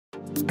Here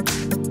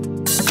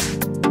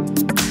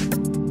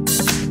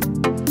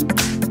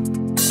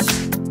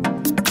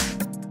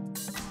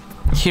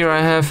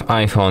I have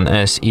iPhone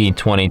SE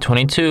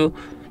 2022,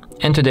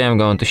 and today I'm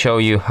going to show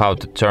you how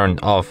to turn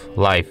off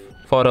live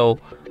photo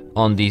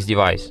on this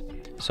device.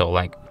 So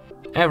like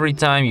every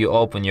time you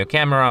open your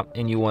camera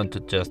and you want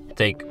to just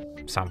take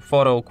some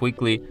photo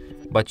quickly,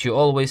 but you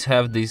always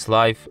have this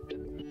live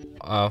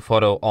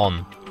photo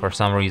on for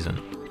some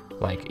reason.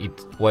 Like it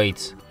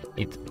waits,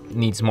 it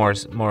needs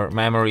more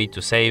memory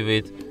to save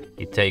it.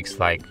 It takes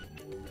like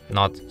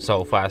not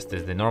so fast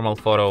as the normal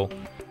photo.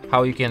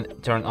 How you can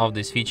turn off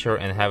this feature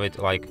and have it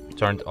like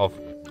turned off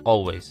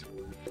always.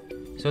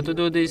 So to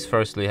do this,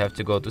 firstly you have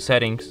to go to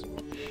settings,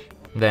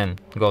 then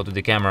go to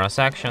the camera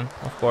section,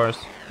 of course,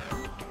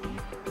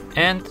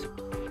 and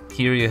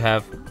here you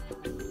have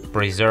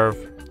preserve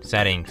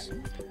settings,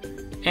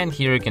 and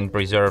here you can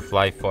preserve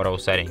live photo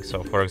settings.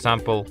 So for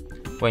example,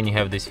 when you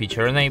have this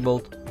feature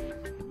enabled,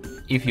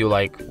 if you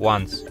like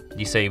once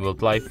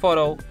disabled live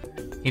photo,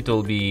 it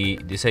will be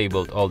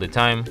disabled all the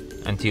time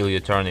until you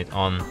turn it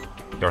on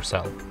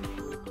yourself.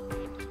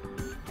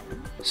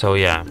 So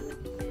yeah,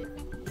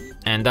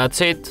 and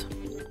that's it.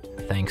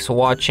 Thanks for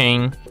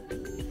watching.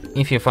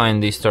 If you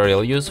find this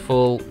tutorial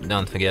useful,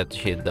 don't forget to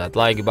hit that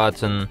like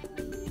button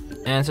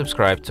and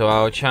subscribe to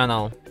our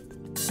channel.